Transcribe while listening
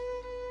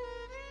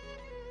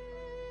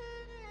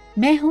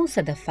میں ہوں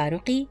صدف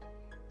فاروقی،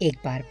 ایک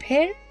بار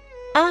پھر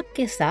آپ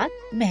کے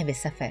ساتھ محو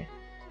سفر۔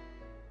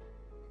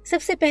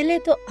 سب سے پہلے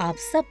تو آپ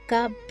سب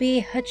کا بے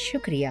حد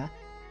شکریہ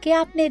کہ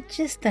آپ نے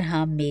جس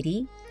طرح میری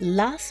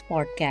لاسٹ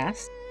پوڈ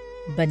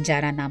کاسٹ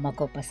بنجارا نامہ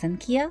کو پسند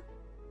کیا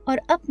اور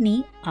اپنی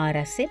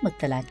آرا سے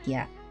مطلع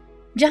کیا۔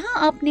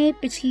 جہاں آپ نے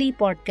پچھلی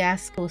پوڈ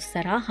کاسٹ کو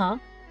سراہا،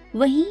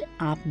 وہیں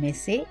آپ میں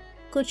سے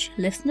کچھ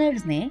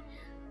لسنرز نے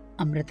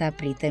امرتا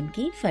پریتم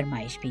کی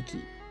فرمائش بھی کی،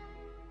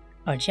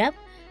 اور جب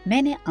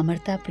میں نے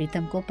امرتا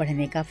پریتم کو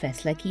پڑھنے کا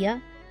فیصلہ کیا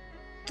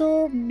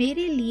تو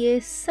میرے لیے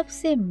سب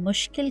سے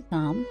مشکل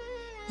کام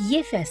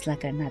یہ فیصلہ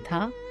کرنا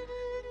تھا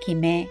کہ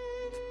میں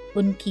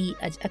ان کی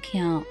اج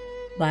اکھیاں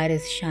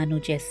وارث شانو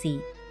جیسی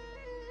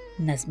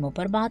نظموں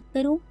پر بات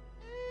کروں،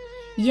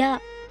 یا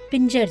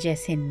پنجر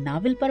جیسے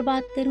ناول پر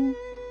بات کروں،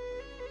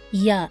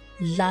 یا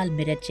لال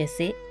مرچ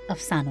جیسے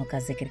افسانوں کا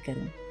ذکر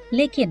کروں۔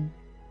 لیکن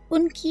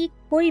ان کی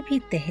کوئی بھی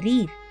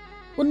تحریر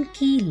ان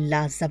کی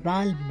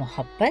لازوال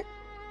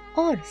محبت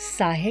اور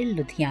ساحر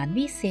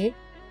لدھیانوی سے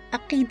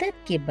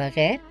عقیدت کے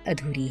بغیر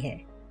ادھوری ہے۔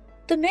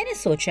 تو میں نے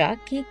سوچا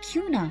کہ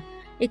کیوں نہ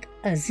ایک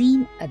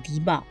عظیم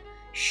ادیبہ،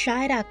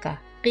 شاعرہ کا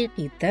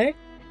حقیقی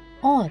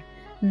درد اور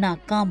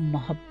ناکام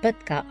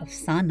محبت کا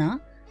افسانہ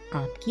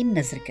آپ کی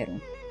نظر کروں۔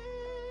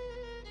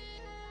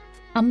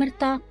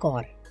 امرتا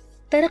کور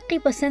ترقی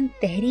پسند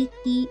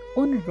تحریک کی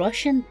ان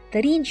روشن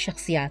ترین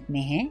شخصیات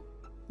میں ہیں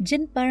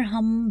جن پر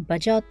ہم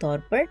بجا طور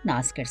پر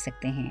ناز کر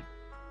سکتے ہیں۔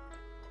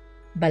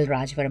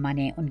 بلراج ورما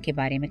نے ان کے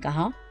بارے میں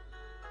کہا،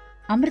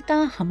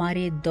 امرتا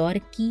ہمارے دور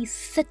کی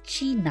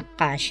سچی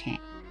نقاش ہیں۔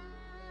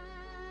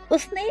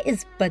 اس نے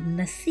اس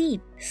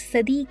بدنصیب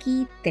صدی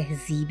کی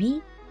تہذیبی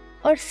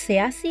اور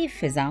سیاسی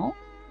فضاؤں،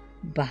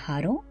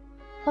 بہاروں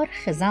اور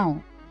خزاؤں،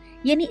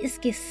 یعنی اس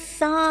کے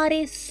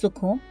سارے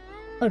سکھوں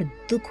اور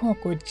دکھوں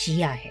کو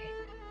جیا ہے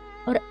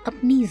اور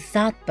اپنی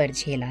ذات پر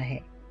جھیلا ہے،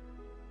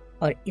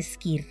 اور اس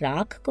کی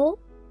راکھ کو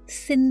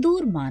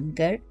سندور مان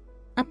کر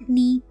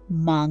اپنی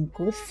مانگ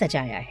کو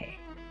سجایا ہے۔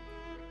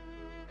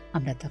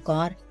 امرتا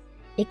کور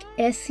ایک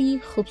ایسی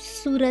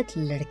خوبصورت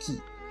لڑکی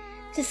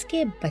جس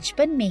کے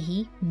بچپن میں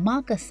ہی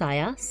ماں کا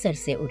سایہ سر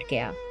سے اٹھ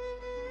گیا۔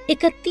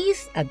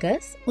 31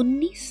 اگست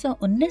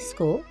 1919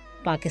 کو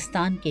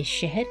پاکستان کے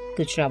شہر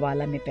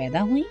گجرانوالہ میں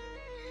پیدا ہوئی،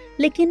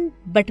 لیکن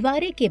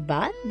بٹوارے کے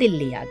بعد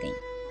دلی آ گئیں۔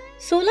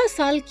 16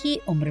 سال کی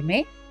عمر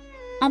میں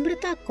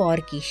امرتا کور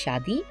کی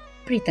شادی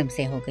پریتم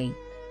سے ہو گئی،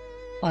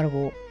 اور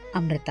وہ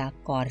امرتا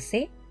کور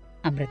سے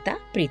امرتا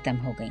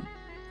پریتم ہو گئیں۔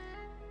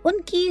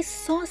 ان کی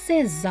 100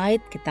 سے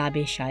زائد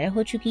کتابیں شائع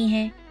ہو چکی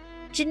ہیں،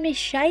 جن میں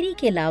شاعری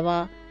کے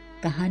علاوہ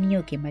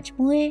کہانیوں کے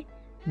مجموعے،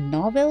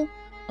 ناول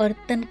اور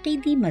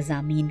تنقیدی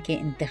مضامین کے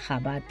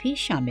انتخابات بھی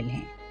شامل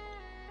ہیں۔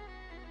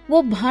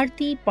 وہ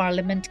بھارتی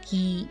پارلیمنٹ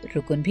کی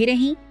رکن بھی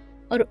رہیں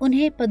اور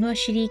انہیں پدم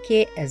شری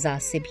کے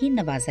اعزاز سے بھی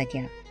نوازا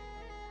گیا۔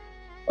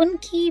 ان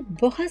کی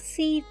بہت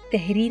سی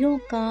تحریروں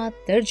کا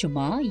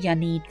ترجمہ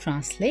یعنی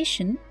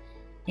ٹرانسلیشن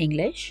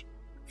انگلش،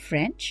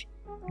 فرینچ،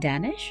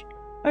 ڈینش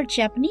اور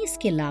جاپنیز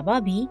کے علاوہ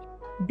بھی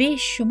بے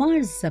شمار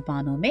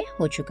زبانوں میں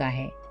ہو چکا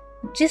ہے،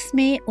 جس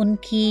میں ان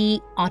کی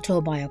آٹو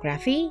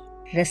بایوگرافی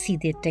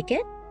رسید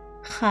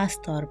ٹکٹ خاص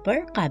طور پر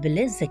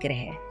قابل ذکر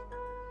ہے۔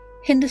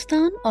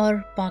 ہندوستان اور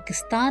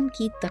پاکستان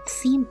کی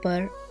تقسیم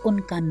پر ان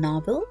کا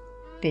ناول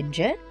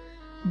پنجر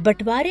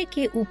بٹوارے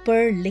کے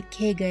اوپر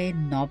لکھے گئے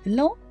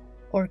ناولوں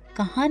اور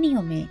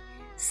کہانیوں میں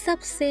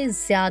سب سے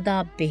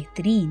زیادہ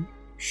بہترین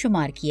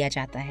شمار کیا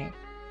جاتا ہے،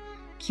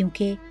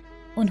 کیونکہ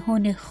انہوں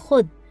نے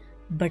خود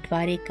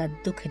بٹوارے کا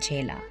دکھ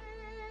جھیلا۔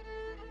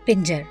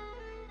 پنجر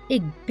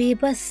ایک بے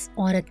بس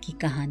عورت کی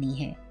کہانی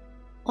ہے،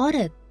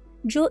 عورت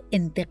جو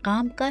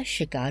انتقام کا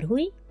شکار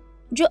ہوئی،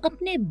 جو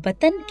اپنے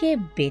وطن کے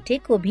بیٹے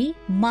کو بھی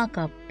ماں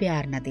کا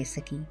پیار نہ دے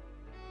سکی،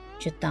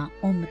 جو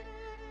تاعمر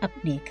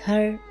اپنے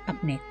گھر،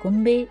 اپنے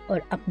کنبے اور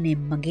اپنے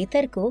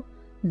منگیتر کو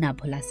نہ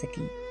بھلا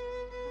سکی،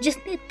 جس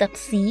نے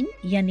تقسیم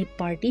یعنی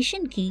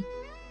پارٹیشن کی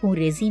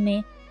خونریزی میں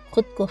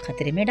خود کو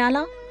خطرے میں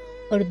ڈالا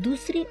اور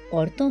دوسری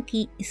عورتوں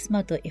کی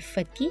عصمت و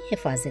عفت کی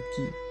حفاظت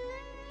کی،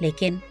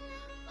 لیکن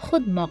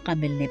خود موقع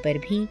ملنے پر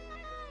بھی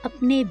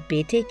اپنے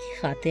بیٹے کی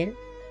خاطر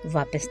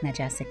واپس نہ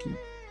جا سکی،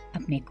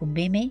 اپنے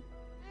کنبے میں،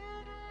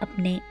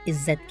 اپنے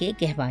عزت کے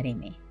گہوارے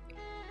میں۔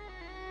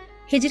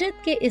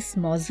 ہجرت کے اس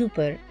موضوع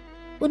پر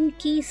ان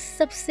کی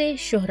سب سے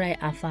شہرۂ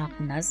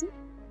آفاق نظم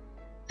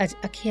اج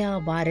اکھیا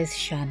وارث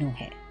شانو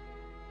ہے،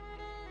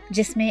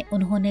 جس میں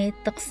انہوں نے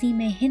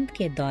تقسیم ہند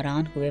کے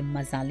دوران ہوئے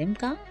مظالم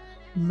کا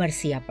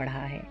مرثیہ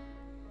پڑھا ہے۔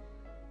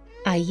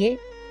 آئیے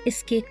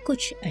اس کے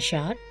کچھ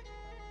اشعار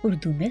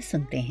اردو میں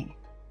سنتے ہیں۔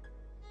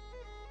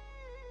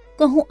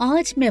 کہوں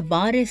آج میں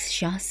وارث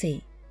شاہ سے،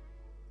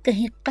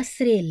 کہیں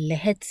قصر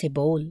لحد سے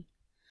بول،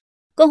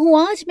 کہوں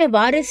آج میں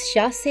وارث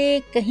شاہ سے،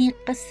 کہیں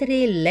قصر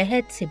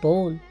لحد سے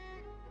بول،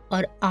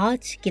 اور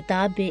آج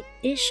کتاب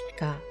عشق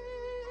کا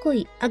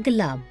کوئی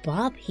اگلا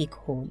باب ہی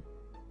کھول۔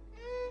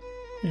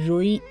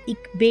 روئی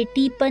ایک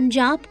بیٹی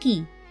پنجاب کی،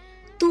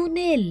 تو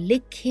نے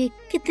لکھے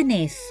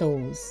کتنے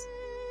سوز،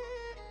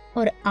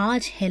 اور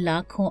آج ہے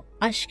لاکھوں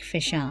اشک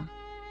فشاں،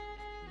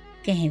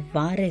 کہیں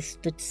وارث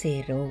تجھ سے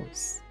روز۔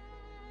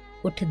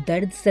 اٹھ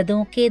درد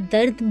زدوں کے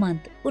درد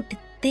مند، اٹھ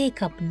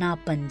دیکھ اپنا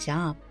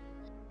پنجاب،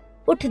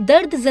 اٹھ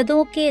درد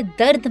زدوں کے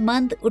درد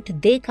مند، اٹھ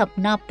دیکھ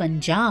اپنا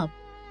پنجاب۔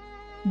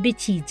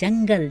 بچھی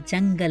جنگل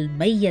جنگل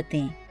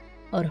میتیں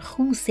اور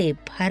خون سے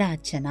بھرا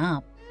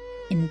چناب،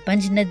 ان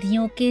پنج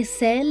ندیوں کے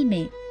سیل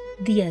میں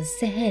دیا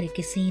زہر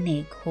کسی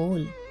نے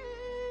گھول،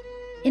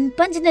 ان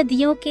پنج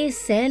ندیوں کے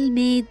سیل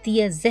میں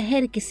دیا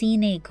زہر کسی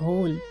نے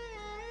گھول۔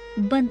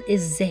 بند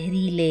اس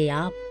زہریلے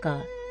آب کا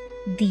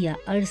دیا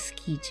عرض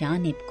کی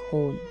جانب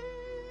کھول،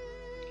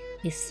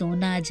 اس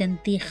سونا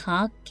جنتی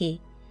خاک کے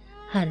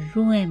ہر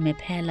روئے میں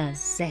پھیلا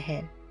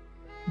زہر،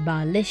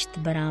 بالشت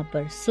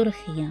برابر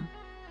سرخیاں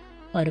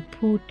اور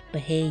پھوٹ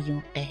بہے یوں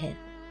قہر۔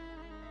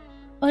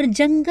 اور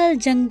جنگل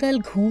جنگل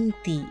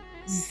گھومتی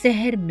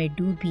زہر میں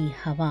ڈوبی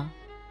ہوا،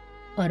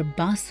 اور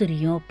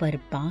بانسریوں پر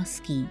بانس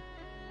کی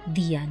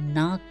دیا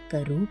ناگ کا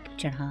روپ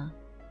چڑھا۔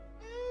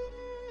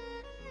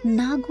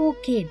 ناگوں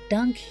کے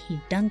ڈنک ہی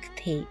ڈنک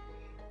تھے،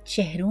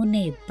 چہروں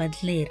نے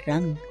بدلے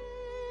رنگ،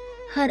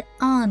 ہر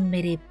آن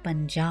میرے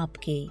پنجاب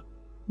کے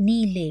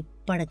نیلے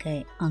پڑ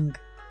گئے انگ۔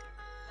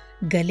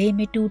 گلے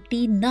میں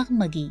ٹوٹی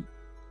نغمگی،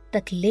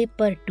 تکلے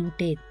پر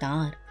ٹوٹے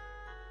تار،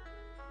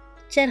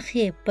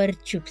 چرخے پر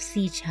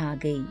چپسی چھا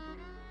گئی،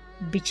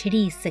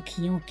 بچھڑی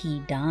سکھیوں کی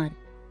ڈار۔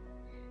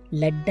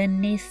 لڈن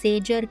نے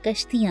سیجر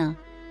کشتیاں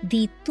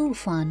دی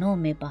طوفانوں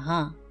میں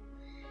بہا،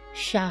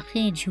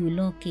 شاخیں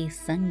جھولوں کے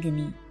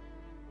سنگنی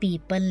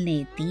پیپل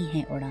نے دی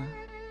ہیں اڑا۔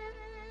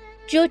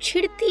 جو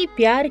چھڑتی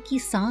پیار کی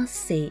سانس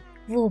سے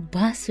وہ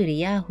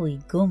بانسریا ہوئی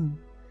گم،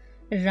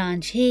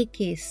 رانجھے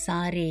کے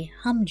سارے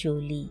ہم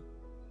جولی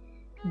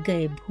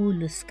گئے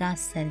بھول اس کا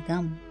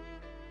سرگم۔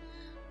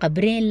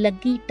 قبریں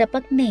لگی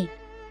ٹپکنے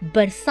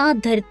برسا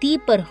دھرتی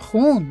پر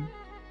خون،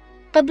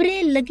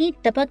 قبریں لگی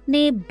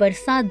ٹپکنے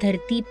برسا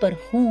دھرتی پر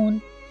خون،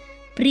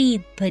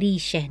 پریت بھری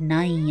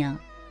شہنائیاں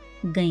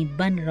گئیں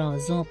بن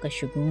روزوں کا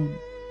شگون۔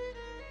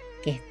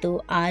 کہ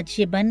تو آج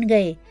یہ بن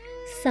گئے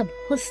سب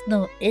حسن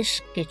و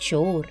عشق کے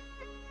چور،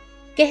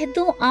 کہہ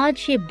دو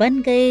آج یہ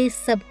بن گئے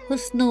سب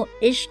حسن و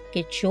عشق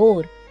کے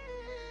چور۔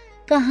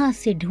 کہاں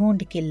سے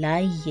ڈھونڈ کے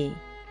لائیے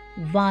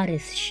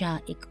وارث شاہ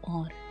ایک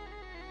اور۔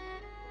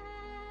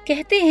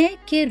 کہتے ہیں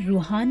کہ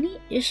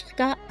روحانی عشق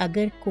کا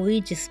اگر کوئی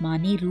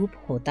جسمانی روپ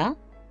ہوتا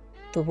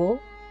تو وہ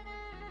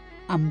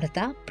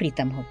امرتا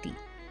پریتم ہوتی،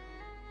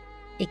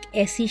 ایک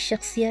ایسی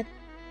شخصیت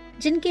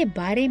جن کے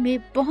بارے میں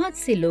بہت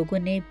سے لوگوں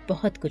نے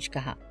بہت کچھ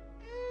کہا،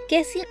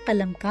 کیسی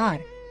قلمکار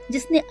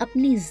جس نے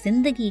اپنی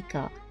زندگی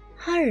کا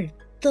ہر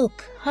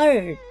دکھ ہر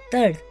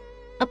درد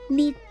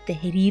اپنی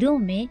تحریروں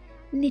میں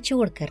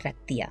نچوڑ کر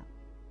رکھ دیا،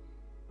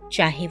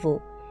 چاہے وہ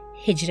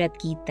ہجرت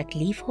کی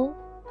تکلیف ہو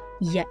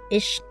یا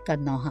عشق کا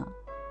نوحہ۔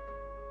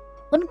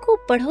 ان کو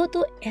پڑھو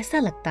تو ایسا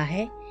لگتا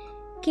ہے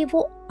کہ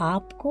وہ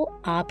آپ کو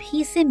آپ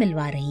ہی سے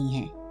ملوا رہی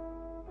ہیں۔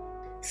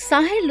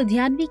 ساحر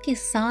لدھیانوی کے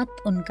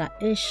ساتھ ان کا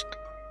عشق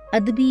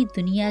ادبی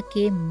دنیا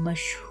کے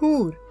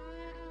مشہور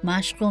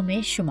معشوقوں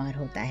میں شمار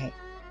ہوتا ہے،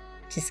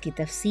 جس کی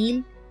تفصیل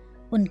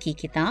ان کی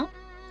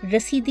کتاب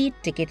رسیدی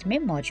ٹکٹ میں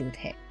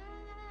موجود ہے۔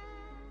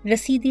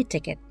 رسیدی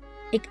ٹکٹ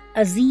ایک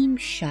عظیم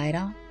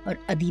شاعرہ اور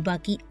ادیبہ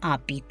کی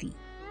آپ بیتی۔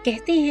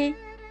 کہتے ہیں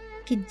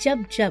کہ جب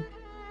جب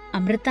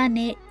امرتا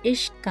نے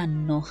عشق کا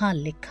نوحہ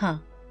لکھا،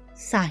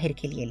 ساحر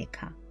کے لیے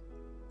لکھا۔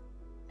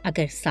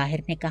 اگر ساحر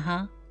نے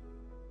کہا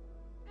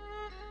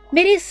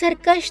میرے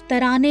سرکش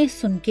ترانے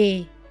سن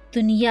کے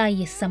دنیا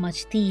یہ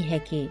سمجھتی ہے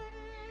کہ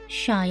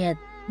شاید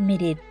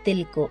میرے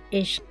دل کو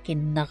عشق کے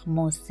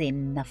نغموں سے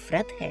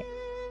نفرت ہے،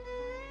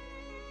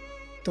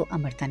 تو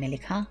امرتا نے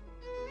لکھا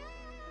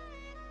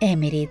اے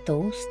میرے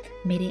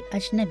دوست میرے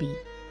اجنبی،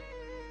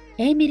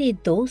 اے میرے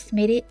دوست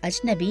میرے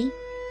اجنبی،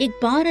 ایک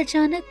بار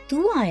اچانک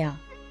تو آیا،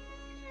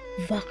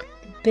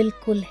 وقت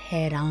بالکل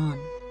حیران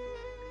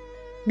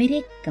میرے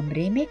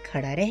کمرے میں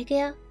کھڑا رہ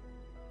گیا۔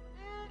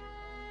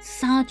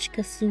 سانج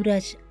کا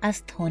سورج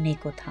است ہونے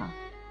کو تھا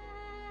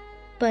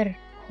پر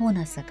ہو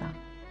نہ سکا،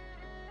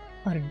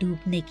 اور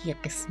ڈوبنے کی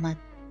قسمت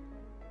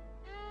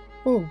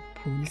وہ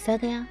بھول سا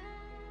گیا۔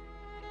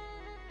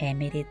 اے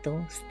میرے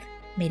دوست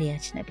میرے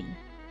اجنبی۔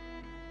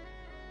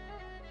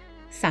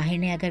 ساحر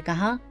نے اگر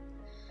کہا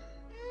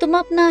تم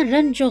اپنا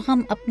رنج و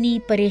غم اپنی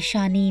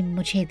پریشانی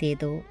مجھے دے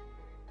دو،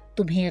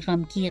 تمہیں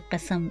غم کی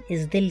قسم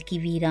اس دل کی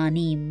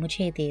ویرانی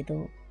مجھے دے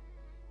دو،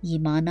 یہ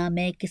مانا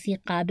میں کسی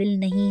قابل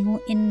نہیں ہوں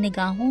ان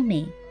نگاہوں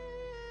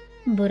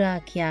میں، برا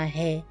کیا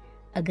ہے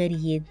اگر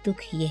یہ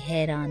دکھ یہ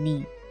حیرانی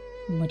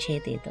مجھے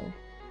دے دو۔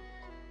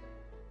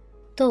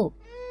 تو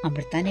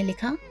امرتا نے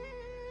لکھا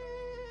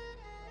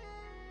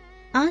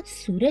آج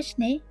سورج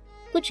نے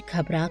کچھ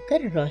گھبرا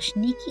کر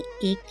روشنی کی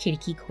ایک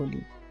کھڑکی کھولی،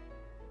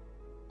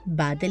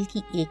 بادل کی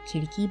ایک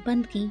کھڑکی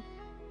بند کی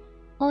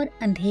اور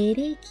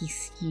اندھیرے کی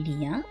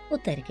سیڑھیاں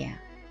اتر گیا۔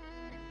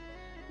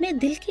 میں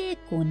دل کے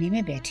ایک کونے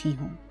میں بیٹھی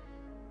ہوں،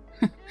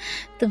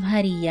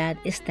 تمہاری یاد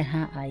اس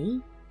طرح آئی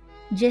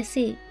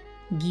جیسے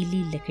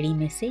گیلی لکڑی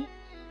میں سے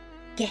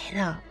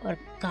گہرا اور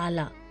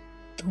کالا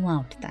دھواں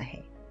اٹھتا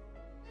ہے۔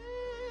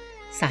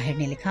 ساحر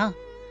نے لکھا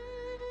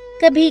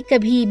کبھی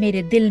کبھی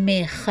میرے دل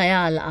میں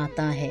خیال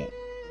آتا ہے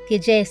کہ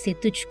جیسے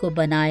تجھ کو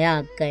بنایا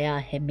گیا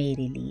ہے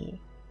میرے لیے،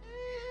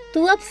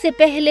 تو اب سے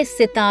پہلے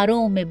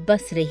ستاروں میں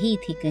بس رہی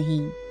تھی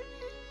کہیں،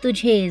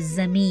 تجھے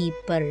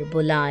زمیں پر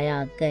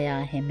بلایا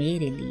گیا ہے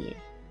میرے لیے،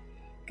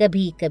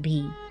 کبھی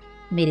کبھی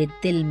میرے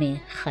دل میں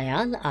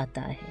خیال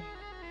آتا ہے۔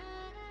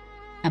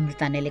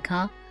 امرتا نے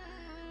لکھا،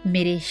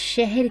 میرے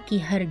شہر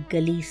کی ہر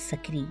گلی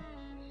سکری،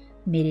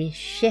 میرے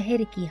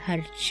شہر کی ہر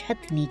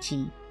چھت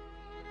نیچی،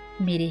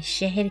 میرے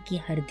شہر کی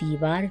ہر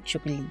دیوار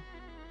چگلی،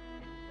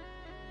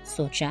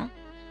 سوچا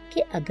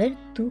کہ اگر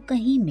تو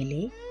کہیں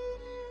ملے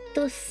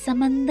تو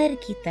سمندر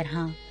کی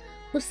طرح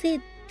اسے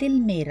دل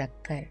میں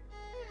رکھ کر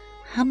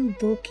ہم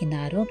دو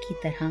کناروں کی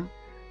طرح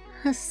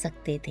ہنس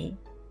سکتے تھے۔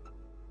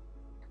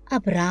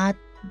 اب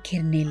رات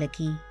گھرنے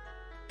لگی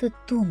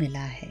تو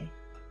ملا ہے،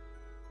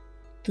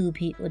 تو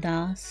بھی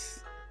اداس،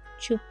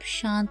 چپ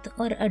شانت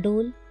اور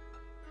اڈول،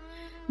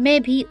 میں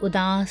بھی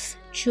اداس،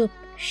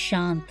 چپ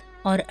شانت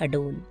اور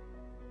اڈول،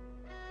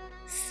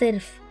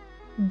 صرف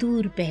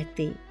دور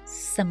بہتے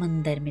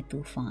سمندر میں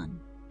طوفان۔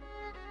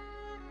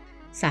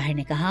 ساحر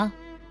نے کہا،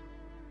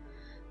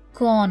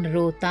 کون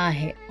روتا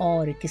ہے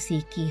اور کسی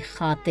کی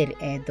خاطر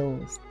اے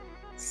دوست،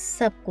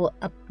 سب کو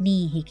اپنی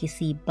ہی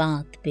کسی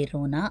بات پہ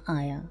رونا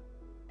آیا،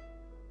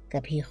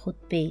 کبھی خود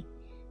پہ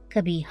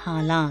کبھی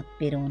حالات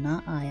پہ رونا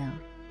آیا،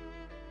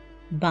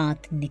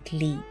 بات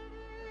نکلی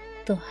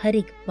تو ہر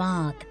ایک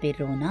بات پہ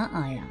رونا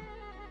آیا۔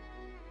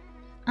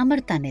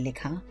 امرتا نے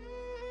لکھا،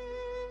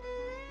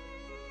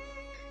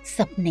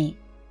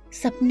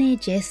 سپنے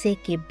جیسے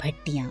کہ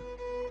بھٹیاں،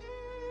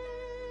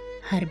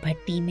 ہر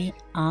بھٹی میں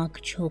آنکھ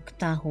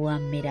جھونکتا ہوا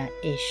میرا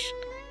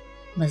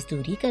عشق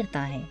مزدوری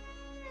کرتا ہے،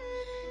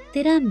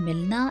 تیرا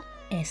ملنا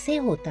ایسے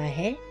ہوتا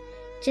ہے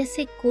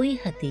جیسے کوئی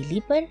ہتھیلی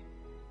پر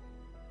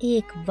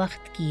ایک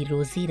وقت کی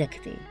روزی رکھ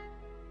دے۔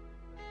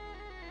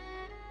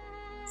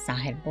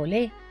 ساحر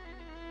بولے،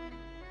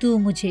 تو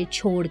مجھے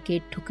چھوڑ کے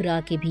ٹھکرا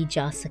کے بھی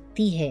جا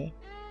سکتی ہے،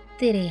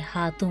 تیرے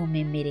ہاتھوں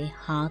میں میرے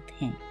ہاتھ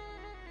ہیں،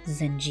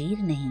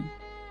 زنجیر نہیں۔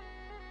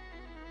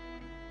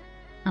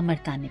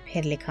 امرتا نے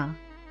پھر لکھا،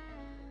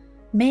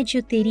 میں جو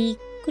تیری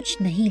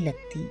کچھ نہیں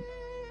لگتی،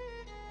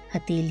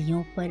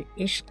 ہتھیلیوں پر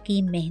عشق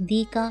کی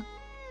مہندی کا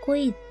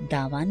کوئی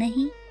دعویٰ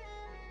نہیں،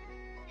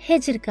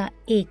 ہجر کا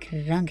ایک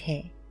رنگ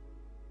ہے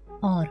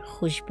اور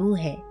خوشبو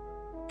ہے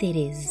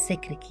تیرے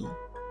ذکر کی،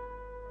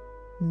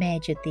 میں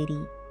جو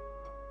تیری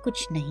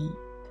کچھ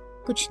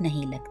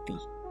نہیں لگتی۔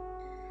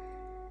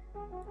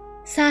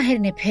 ساحر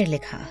نے پھر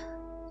لکھا،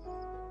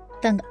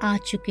 تنگ آ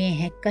چکے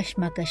ہیں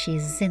کشمکش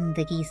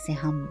زندگی سے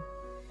ہم،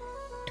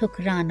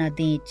 ٹھکرا نہ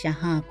دیں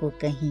جہاں کو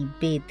کہیں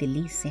بے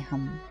دلی سے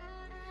ہم،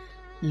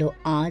 لو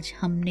آج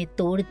ہم نے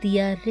توڑ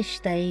دیا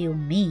رشتہ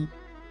امید،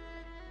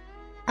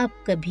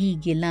 اب کبھی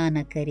گلہ نہ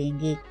کریں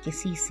گے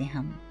کسی سے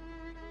ہم،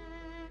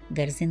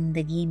 گر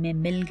زندگی میں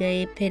مل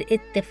گئے پھر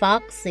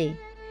اتفاق سے،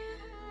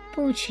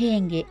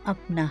 پوچھیں گے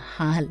اپنا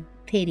حال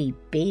تیری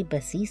بے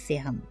بسی سے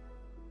ہم۔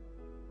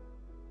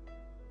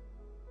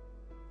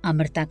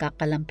 امرتا کا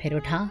قلم پھر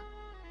اٹھا،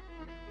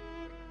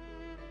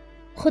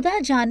 خدا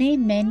جانے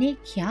میں نے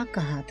کیا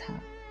کہا تھا،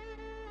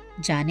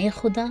 جانے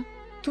خدا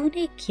تو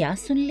نے کیا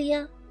سن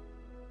لیا،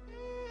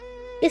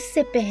 اس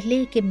سے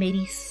پہلے کہ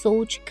میری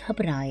سوچ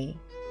گھبرائے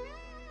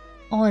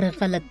اور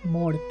غلط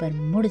موڑ پر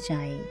مڑ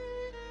جائے،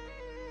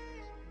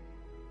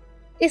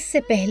 اس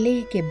سے پہلے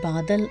کہ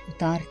بادل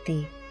اتارتے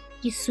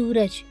یہ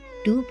سورج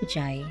ڈوب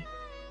جائے،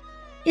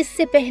 اس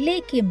سے پہلے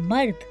کہ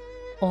مرد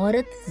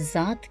عورت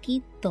ذات کی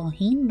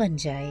توہین بن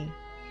جائے،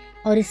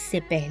 اور اس سے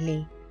پہلے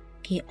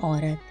کہ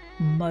عورت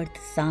مرد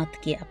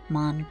ذات کے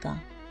اپمان کا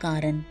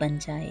کارن بن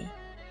جائے،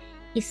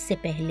 اس سے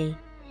پہلے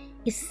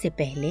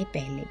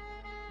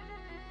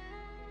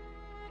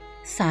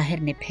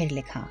ساحر نے پھر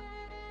لکھا،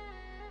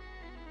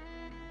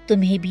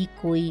 تمہیں بھی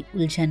کوئی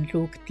الجھن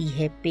روکتی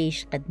ہے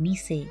پیش قدمی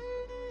سے،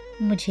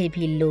 مجھے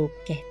بھی لوگ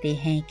کہتے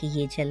ہیں کہ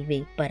یہ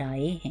جلوے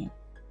پرائے ہیں،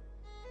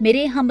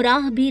 میرے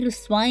ہمراہ بھی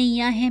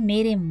رسوائیاں ہیں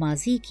میرے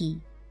ماضی کی،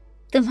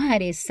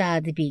 تمہارے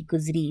ساتھ بھی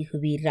گزری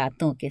ہوئی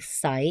راتوں کے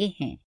سائے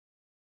ہیں،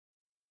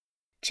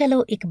 چلو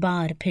ایک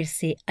بار پھر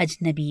سے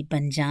اجنبی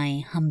بن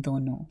جائیں ہم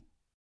دونوں،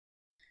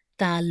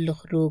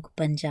 تعلق روگ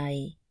بن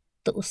جائے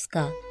تو اس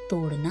کا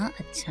توڑنا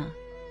اچھا۔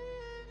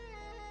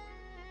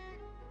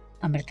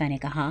 امرتا نے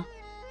کہا،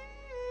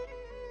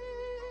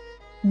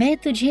 میں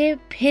تجھے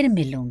پھر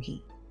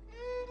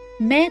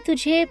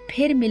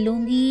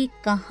ملوں گی،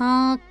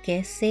 کہاں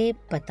کیسے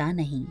پتہ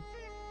نہیں،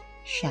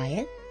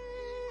 شاید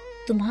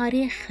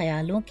تمہارے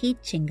خیالوں کی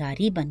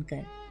چنگاری بن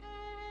کر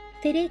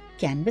تیرے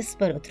کینوس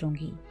پر اتروں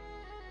گی،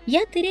 یا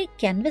تیرے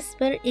کینوس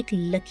پر ایک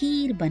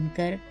لکیر بن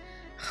کر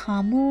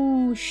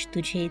خاموش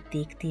تجھے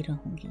دیکھتی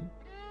رہوں گی،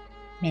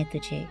 میں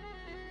تجھے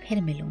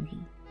پھر ملوں گی،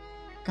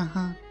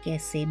 کہاں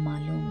کیسے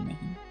معلوم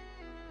نہیں،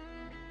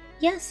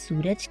 یا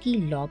سورج کی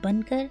لو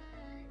بن کر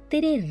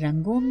تیرے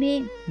رنگوں میں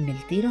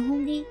ملتی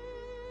رہوں گی،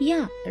 یا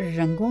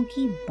رنگوں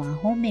کی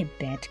باہوں میں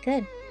بیٹھ کر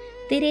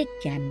تیرے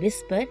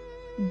کینوس پر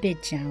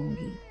بچھ جاؤں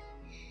گی،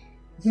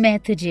 میں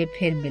تجھے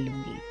پھر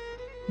ملوں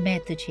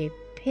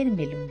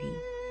گی،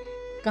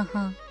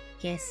 कहाँ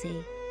कैसे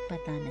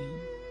पता नहीं,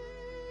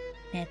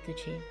 मैं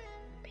तुझे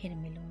फिर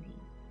मिलूंगी,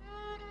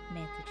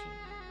 मैं तुझे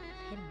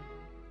फिर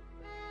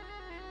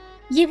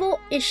मिलूंगी। ये वो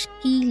इश्क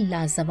की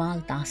लाजवाल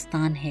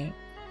दास्तान है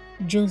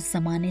जो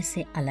ज़माने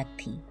से अलग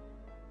थी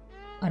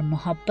और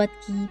मोहब्बत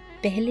की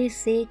पहले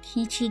से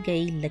खींची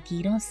गई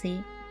लकीरों से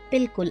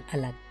बिल्कुल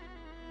अलग।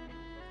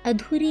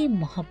 अधूरी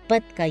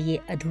मोहब्बत का ये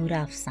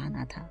अधूरा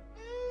अफसाना था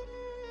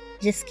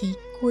जिसकी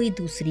कोई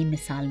दूसरी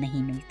मिसाल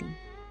नहीं मिलती,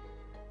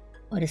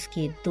 और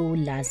इसके दो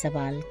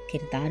लाजवाल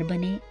किरदार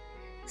बने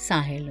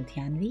साहिर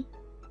लुधियानवी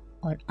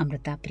और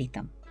अमृता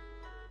प्रीतम।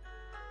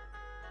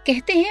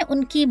 कहते हैं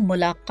उनकी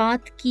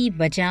मुलाकात की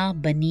वजह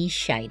बनी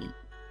शायरी,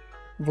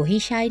 वही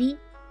शायरी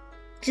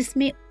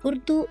जिसमें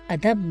उर्दू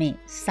अदब में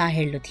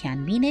साहिर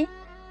लुधियानवी ने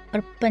और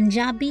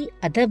पंजाबी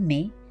अदब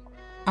में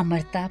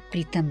अमृता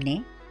प्रीतम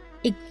ने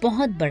एक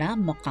बहुत बड़ा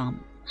मुकाम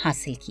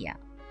हासिल किया।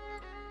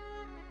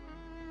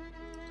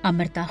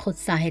 अमृता खुद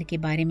साहिर के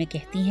बारे में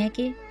कहती हैं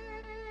कि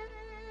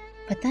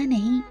पता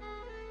नहीं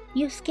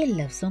ये उसके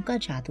लफ्जों का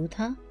जादू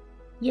था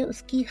या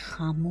उसकी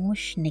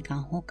खामोश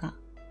निगाहों का,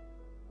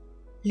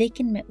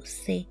 लेकिन मैं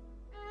उससे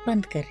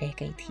बंद कर रह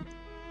गई थी।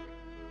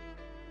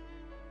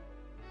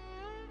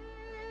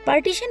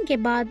 पार्टीशन के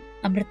बाद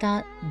अमृता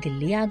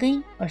दिल्ली आ गई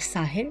और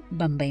साहिर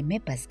बंबई में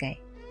बस गए।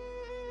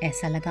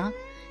 ऐसा लगा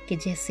कि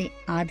जैसे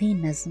आधी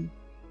नज्म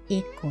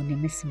एक कोने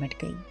में सिमट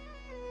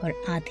गई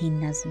और आधी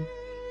नज्म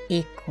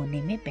एक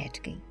कोने में बैठ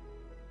गई।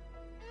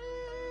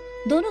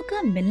 दोनों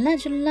का मिलना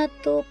जुलना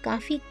तो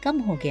काफी कम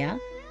हो गया,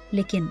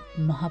 लेकिन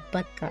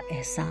मोहब्बत का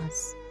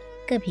एहसास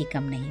कभी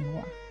कम नहीं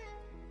हुआ।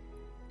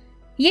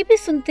 ये भी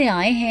सुनते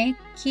आए हैं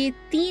कि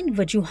 3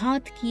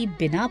 वजूहात की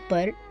बिना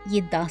पर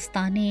ये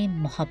दास्ताने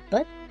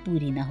मोहब्बत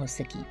पूरी ना हो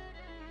सकी।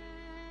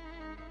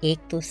 एक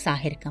तो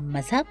साहिर का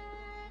मजहब,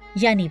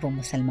 यानी वो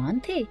मुसलमान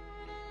थे,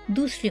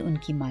 दूसरी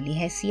उनकी माली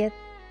हैसियत,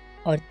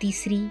 और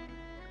तीसरी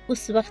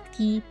उस वक्त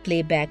की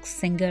प्लेबैक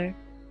सिंगर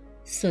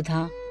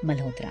सुधा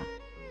मल्होत्रा।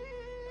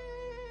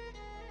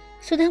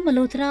 सुधा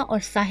मल्होत्रा और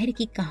साहिर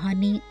की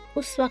कहानी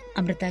उस वक्त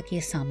अमृता के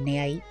सामने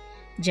आई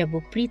जब वो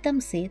प्रीतम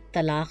से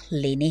तलाक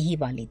लेने ही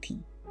वाली थी।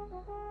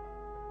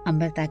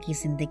 अमृता की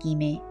जिंदगी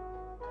में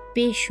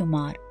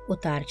बेशुमार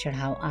उतार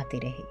चढ़ाव आते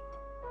रहे,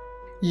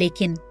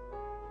 लेकिन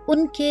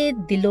उनके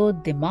दिलो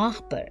दिमाग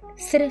पर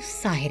सिर्फ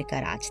साहिर का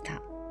राज था,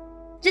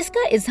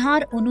 जिसका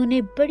इजहार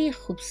उन्होंने बड़ी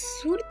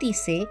खूबसूरती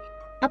से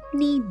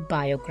अपनी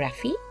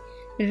बायोग्राफी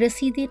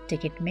रसीदे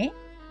टिकट में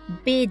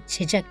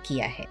बेझिझक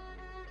किया है।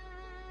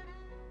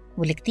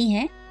 वो लिखती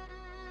हैं,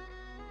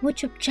 वो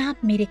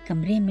चुपचाप मेरे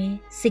कमरे में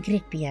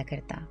सिगरेट पिया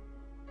करता,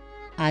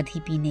 आधी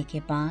पीने के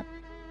बाद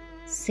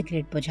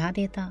सिगरेट बुझा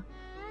देता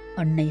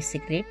और नई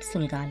सिगरेट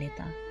सुलगा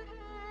लेता।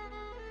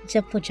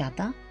 जब वो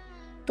जाता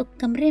तो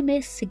कमरे में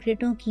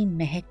सिगरेटों की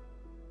महक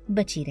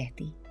बची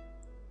रहती।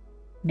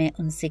 मैं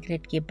उन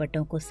सिगरेट के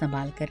बटों को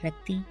संभाल कर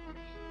रखती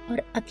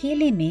और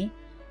अकेले में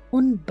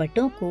उन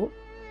बटों को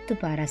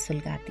दोबारा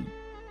सुलगाती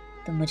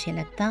तो मुझे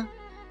लगता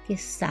कि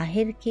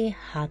साहिर के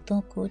हाथों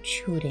को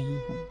छू रही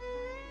हूँ।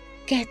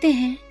 कहते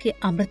हैं कि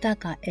अमृता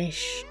का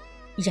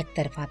इश्क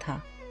यकतरफा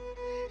था।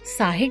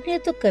 साहिर ने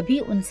तो कभी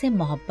उनसे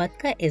मोहब्बत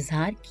का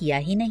इजहार किया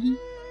ही नहीं,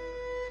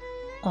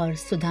 और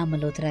सुधा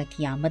मल्होत्रा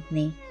की आमद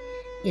ने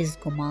इस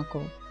गुमा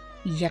को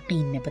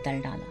यकीन में बदल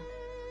डाला।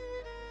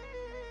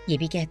 ये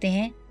भी कहते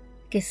हैं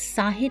कि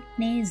साहिर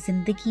ने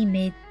जिंदगी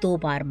में 2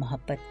 बार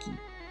मोहब्बत की।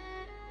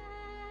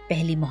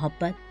 पहली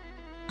मोहब्बत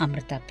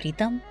अमृता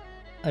प्रीतम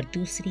और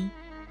दूसरी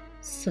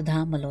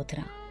सुधा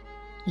मल्होत्रा,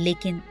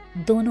 लेकिन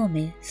दोनों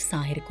में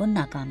साहिर को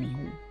नाकामी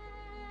हुई।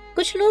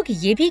 कुछ लोग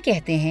ये भी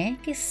कहते हैं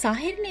कि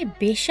साहिर ने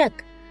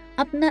बेशक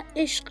अपना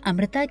इश्क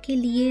अमृता के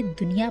लिए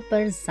दुनिया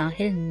पर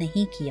जाहिर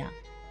नहीं किया,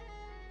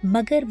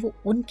 मगर वो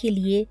उनके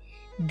लिए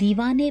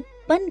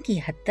दीवानेपन की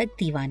हद तक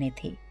दीवाने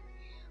थे।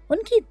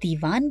 उनकी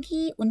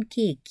दीवानगी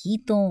उनके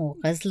गीतों,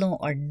 गजलों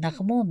और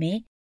नगमों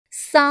में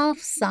साफ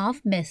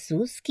साफ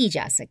महसूस की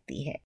जा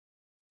सकती है।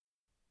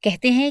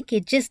 कहते हैं कि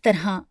जिस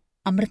तरह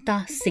अमृता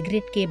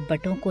सिगरेट के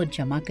बटों को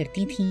जमा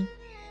करती थी,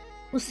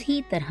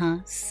 उसी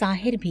तरह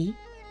साहिर भी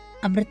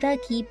अमृता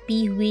की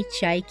पी हुई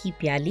चाय की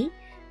प्याली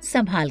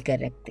संभाल कर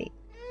रखते।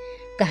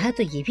 कहा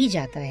तो ये भी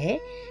जाता है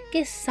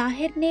कि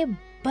साहिर ने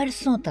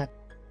बरसों तक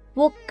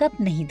वो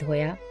कप नहीं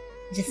धोया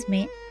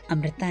जिसमें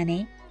अमृता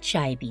ने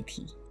चाय पी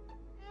थी।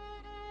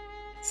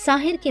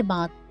 साहिर के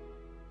बाद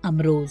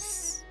अमरोज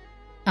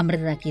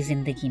अमृता की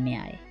जिंदगी में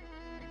आए।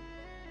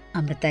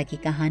 अमृता की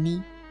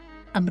कहानी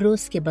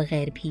अमरोज के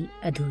बगैर भी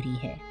अधूरी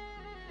है।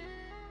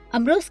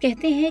 अमरोज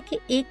कहते हैं कि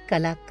एक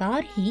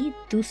कलाकार ही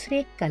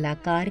दूसरे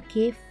कलाकार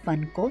के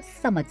फन को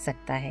समझ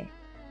सकता है,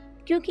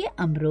 क्योंकि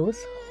अमरोज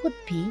खुद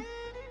भी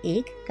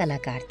एक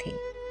कलाकार थे।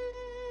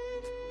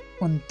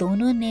 उन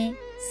दोनों ने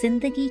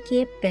जिंदगी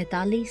के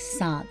 45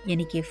 साल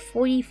यानी कि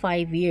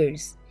 45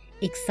 इयर्स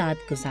एक साथ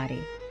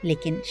गुजारे,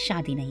 लेकिन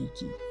शादी नहीं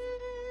की।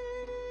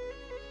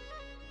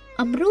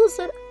 अमरोज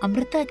और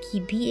अमृता की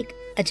भी एक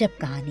अजब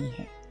कहानी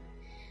है,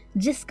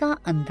 जिसका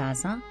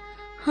अंदाजा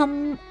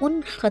हम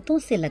उन खतों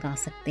से लगा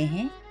सकते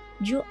हैं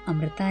जो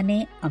अमृता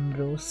ने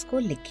अमरोज को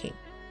लिखे।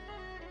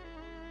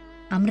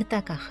 अमृता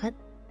का खत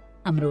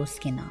अमरोज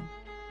के नाम।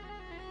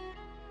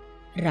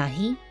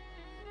 राही,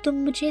 तुम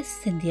मुझे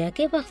सिंधिया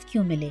के वक्त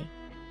क्यों मिले?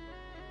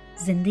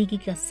 जिंदगी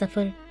का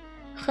सफर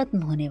खत्म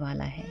होने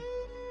वाला है।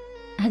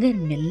 अगर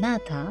मिलना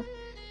था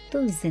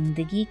तो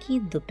जिंदगी की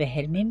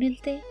दोपहर में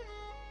मिलते।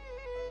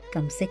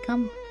 कम से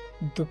कम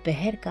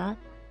दोपहर का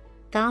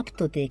ताप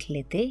तो देख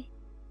लेते।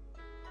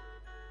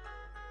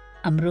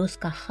 अमरोज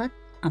का खत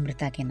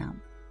अमृता के नाम।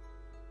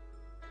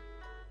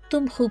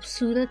 तुम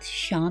खूबसूरत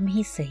शाम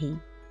ही सही,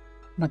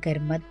 मगर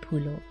मत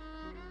भूलो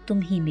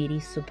तुम ही मेरी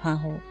सुबह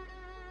हो,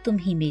 तुम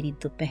ही मेरी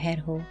दोपहर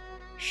हो,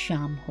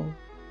 शाम हो,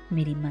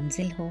 मेरी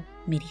मंजिल हो,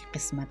 मेरी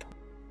किस्मत हो।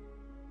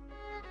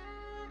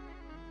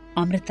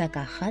 अमृता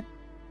का खत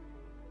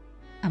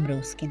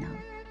अमरोज के नाम।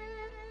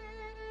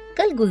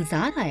 कल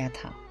गुलजार आया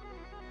था।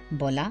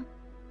 बोला,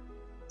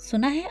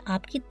 सुना है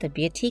आपकी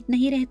तबीयत ठीक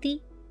नहीं रहती।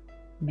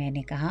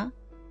 मैंने कहा,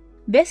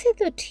 वैसे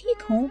तो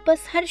ठीक हूं,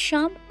 बस हर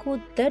शाम को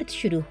दर्द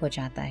शुरू हो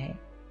जाता है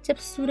जब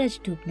सूरज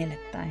डूबने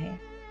लगता है।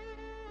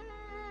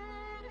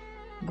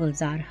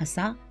 गुलजार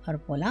हंसा और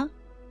बोला,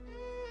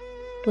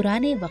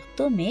 पुराने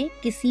वक्तों में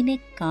किसी ने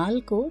काल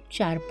को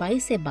चारपाई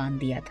से बांध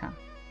दिया था,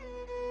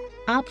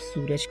 आप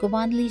सूरज को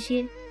बांध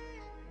लीजिए।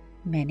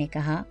 मैंने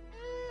कहा,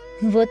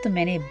 वो तो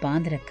मैंने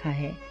बांध रखा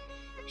है।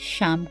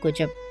 शाम को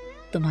जब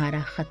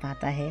तुम्हारा खत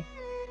आता है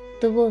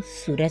तो वो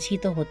सूरज ही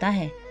तो होता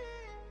है।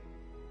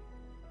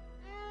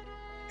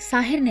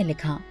 साहिर ने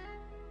लिखा,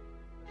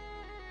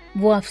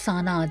 वो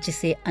अफसाना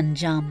जिसे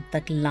अंजाम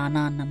तक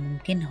लाना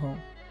नामुमकिन हो,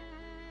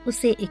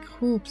 उसे एक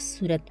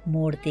खूबसूरत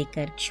मोड़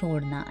देकर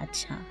छोड़ना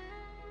अच्छा।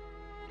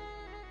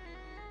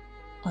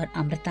 और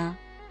अमृता,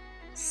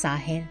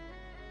 साहिर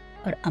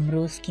और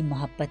अमरोज की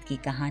मोहब्बत की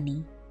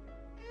कहानी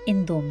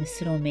इन दो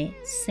मिसरों में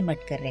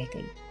सिमट कर रह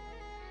गई।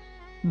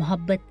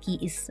 मोहब्बत की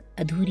इस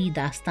अधूरी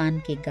दास्तान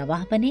के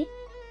गवाह बने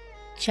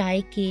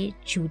चाय के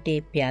झूठे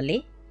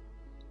प्याले,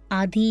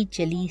 आधी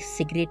जली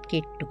सिगरेट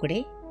के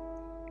टुकड़े,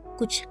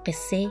 कुछ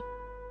किस्से,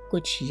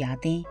 कुछ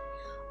यादें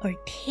और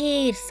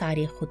ढेर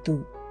सारे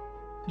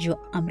खुतूत जो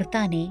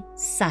अमृता ने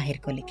साहिर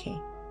को लिखे।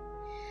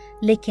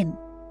 लेकिन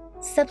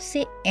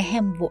सबसे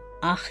अहम वो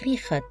आखिरी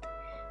खत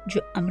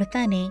जो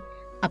अमृता ने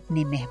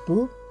अपने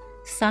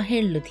महबूब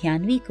साहिर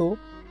लुधियानवी को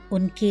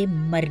उनके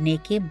मरने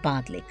के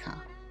बाद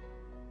लिखा।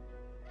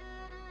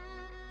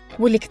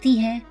 वो लिखती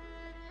हैं,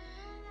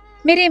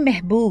 मेरे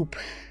महबूब,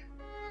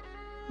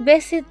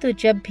 वैसे तो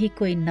जब भी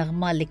कोई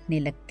नगमा लिखने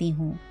लगती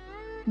हूँ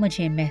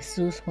मुझे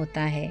महसूस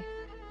होता है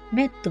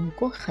मैं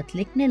तुमको खत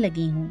लिखने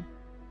लगी हूँ।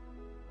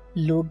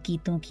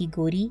 लोकगीतों की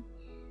गोरी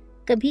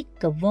कभी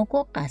कव्वों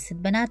को कासिद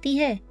बनाती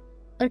है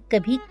और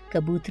कभी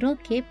कबूतरों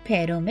के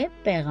पैरों में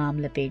पैगाम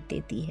लपेट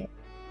देती है।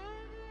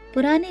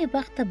 पुराने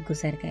वक्त अब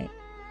गुजर गए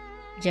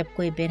जब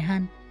कोई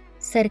बिरहन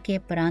सर के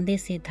परांदे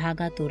से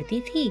धागा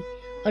तोड़ती थी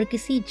और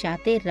किसी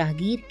जाते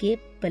राहगीर के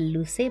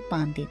पल्लू से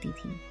बांध देती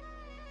थी।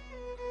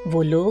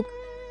 वो लोग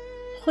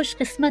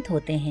खुशकिस्मत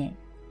होते हैं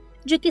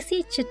जो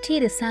किसी चिट्ठी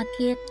रिसा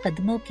के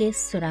कदमों के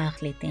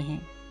सुराग लेते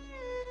हैं,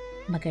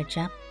 मगर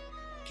जब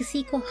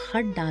किसी को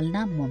खत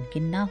डालना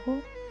मुमकिन ना हो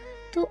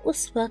तो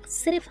उस वक्त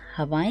सिर्फ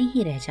हवाएं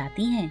ही रह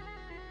जाती हैं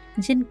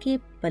जिनके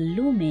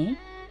पल्लू में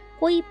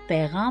कोई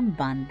पैगाम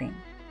बांध दें।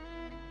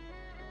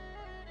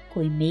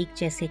 कोई मेघ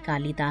जैसे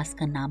कालिदास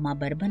का नामा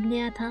बर बन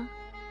गया था।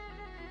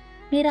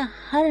 मेरा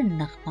हर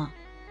नगमा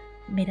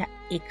मेरा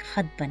एक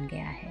खत बन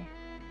गया है।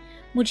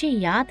 मुझे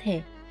याद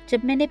है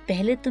जब मैंने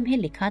पहले तुम्हें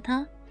लिखा था,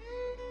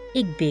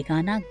 एक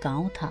बेगाना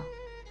गांव था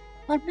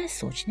और मैं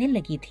सोचने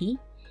लगी थी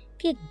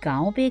कि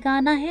गांव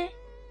बेगाना है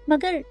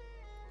मगर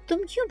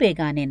तुम क्यों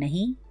बेगाने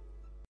नहीं।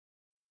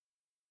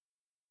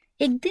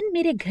 एक दिन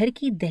मेरे घर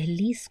की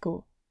दहलीज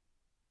को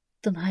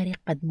तुम्हारे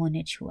कदमों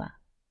ने छुआ।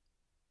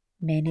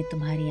 मैंने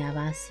तुम्हारी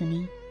आवाज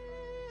सुनी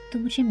तो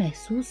मुझे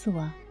महसूस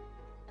हुआ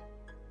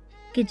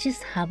कि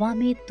जिस हवा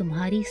में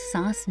तुम्हारी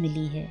सांस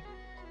मिली है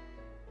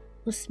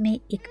उसमें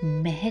एक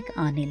महक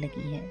आने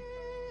लगी है।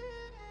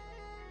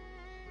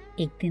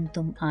 एक दिन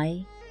तुम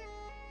आए,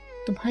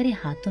 तुम्हारे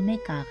हाथों में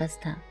कागज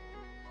था।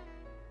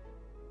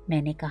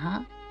 मैंने कहा,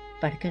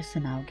 पढ़कर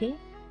सुनाओगे?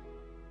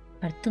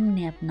 और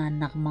तुमने अपना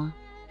नगमा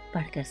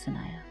पढ़कर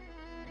सुनाया।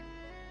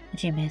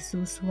 मुझे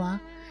महसूस हुआ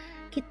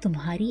कि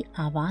तुम्हारी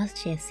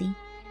आवाज जैसी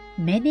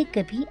मैंने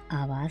कभी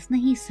आवाज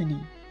नहीं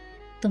सुनी,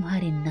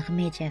 तुम्हारे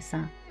नगमे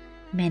जैसा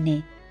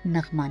मैंने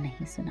नगमा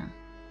नहीं सुना।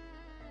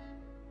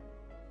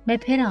 मैं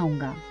फिर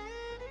आऊंगा।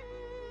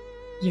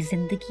 ये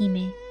जिंदगी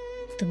में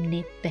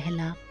तुमने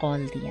पहला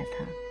कौल दिया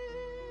था।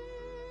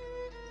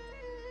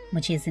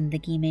 मुझे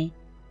जिंदगी में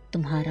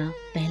तुम्हारा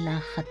पहला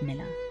खत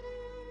मिला।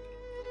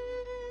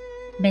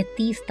 मैं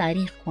 30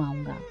 तारीख को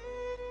आऊंगा।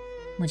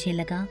 मुझे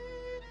लगा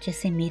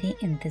जैसे मेरे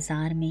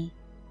इंतजार में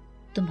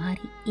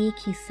तुम्हारी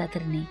एक ही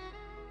सत्र ने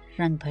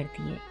रंग भर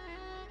दिए।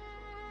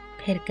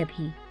 फिर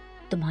कभी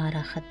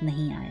तुम्हारा खत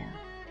नहीं आया।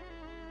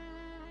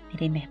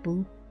 मेरे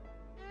महबूब,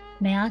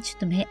 मैं आज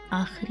तुम्हें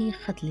आखिरी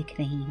खत लिख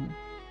रही हूँ।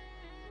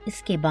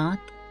 इसके बाद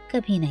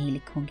कभी नहीं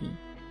लिखूंगी।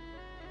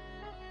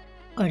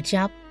 और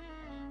जब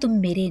तुम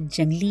मेरे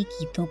जंगली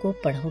गीतों को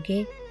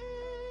पढ़ोगे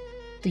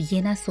तो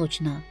ये ना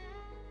सोचना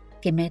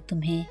کہ میں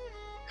تمہیں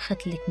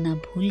خط لکھنا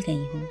بھول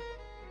گئی ہوں،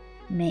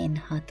 میں ان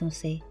ہاتھوں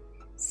سے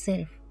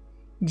صرف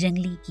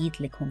جنگلی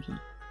گیت لکھوں گی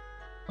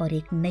اور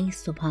ایک نئی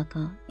صبح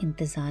کا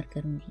انتظار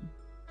کروں گی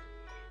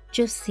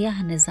جو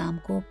سیاہ نظام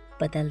کو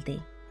بدل دے،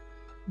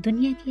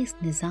 دنیا کے اس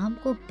نظام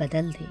کو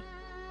بدل دے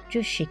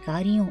جو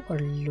شکاریوں اور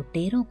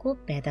لٹیروں کو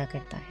پیدا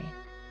کرتا ہے۔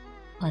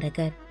 اور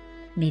اگر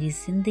میری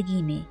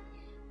زندگی میں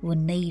وہ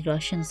نئی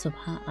روشن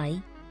صبح آئی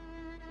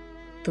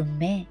تو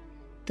میں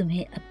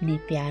تمہیں اپنے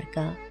پیار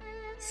کا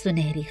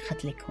سنہری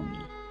خط لکھوں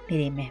گی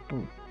میرے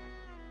محبوب۔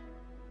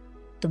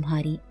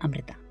 تمہاری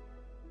امرتا۔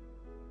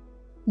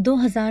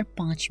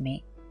 2005 میں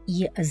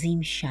یہ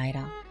عظیم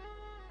شاعرہ،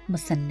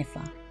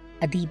 مصنفہ،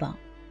 ادیبہ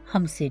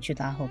ہم سے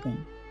جدا ہو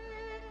گئیں،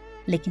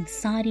 لیکن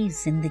ساری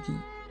زندگی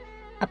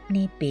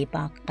اپنے بے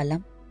باک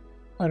قلم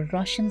اور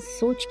روشن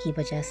سوچ کی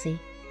وجہ سے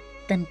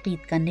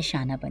تنقید کا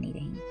نشانہ بنی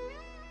رہیں،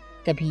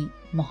 کبھی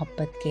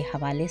محبت کے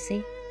حوالے سے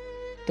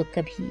تو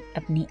کبھی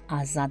اپنی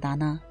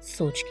آزادانہ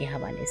سوچ کے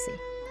حوالے سے۔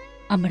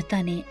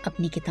 امرتا نے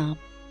اپنی کتاب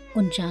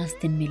 49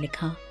 دن میں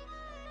لکھا،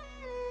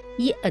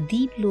 یہ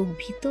ادیب لوگ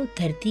بھی تو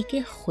دھرتی کے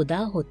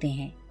خدا ہوتے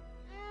ہیں،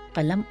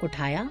 قلم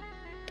اٹھایا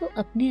تو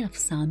اپنے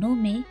افسانوں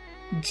میں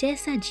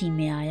جیسا جی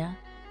میں آیا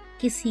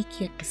کسی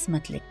کی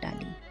قسمت لکھ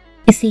ڈالی۔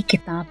 اسی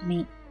کتاب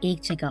میں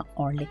ایک جگہ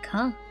اور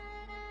لکھا،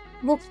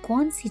 وہ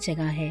کون سی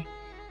جگہ ہے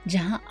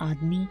جہاں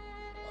آدمی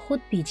خود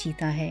بھی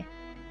جیتا ہے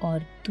اور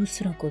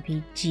دوسروں کو بھی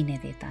جینے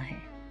دیتا ہے۔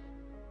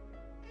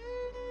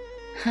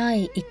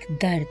 ہائے ایک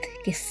درد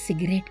کہ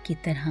سگریٹ کی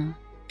طرح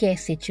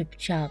کیسے چپ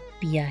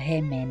چاپ پیا ہے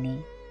میں نے،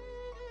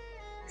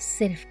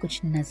 صرف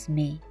کچھ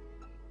نظمیں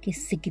کہ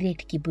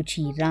سگریٹ کی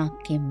بجھی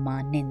راکھ کے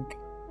مانند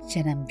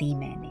جنم دی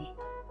میں نے۔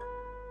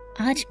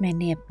 آج میں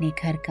نے اپنے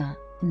گھر کا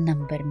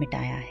نمبر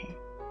مٹایا ہے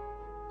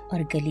اور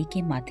گلی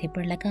کے ماتھے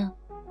پر لگا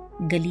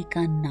گلی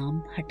کا نام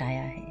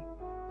ہٹایا ہے،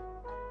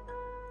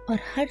 اور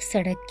ہر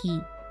سڑک کی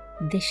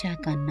دشا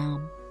کا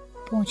نام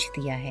پوچھ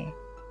دیا ہے۔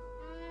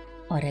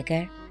 اور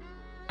اگر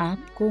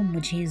آپ کو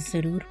مجھے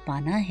ضرور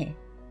پانا ہے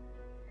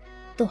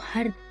تو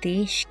ہر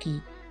دیش کی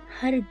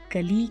ہر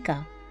گلی کا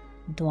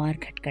دوار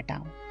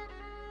کھٹکھٹاؤ،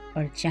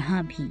 اور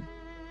جہاں بھی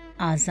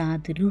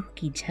آزاد روح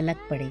کی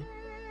جھلک پڑے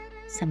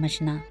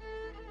سمجھنا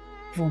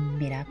وہ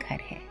میرا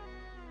گھر ہے۔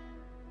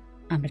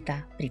 امرتا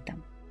پریتم۔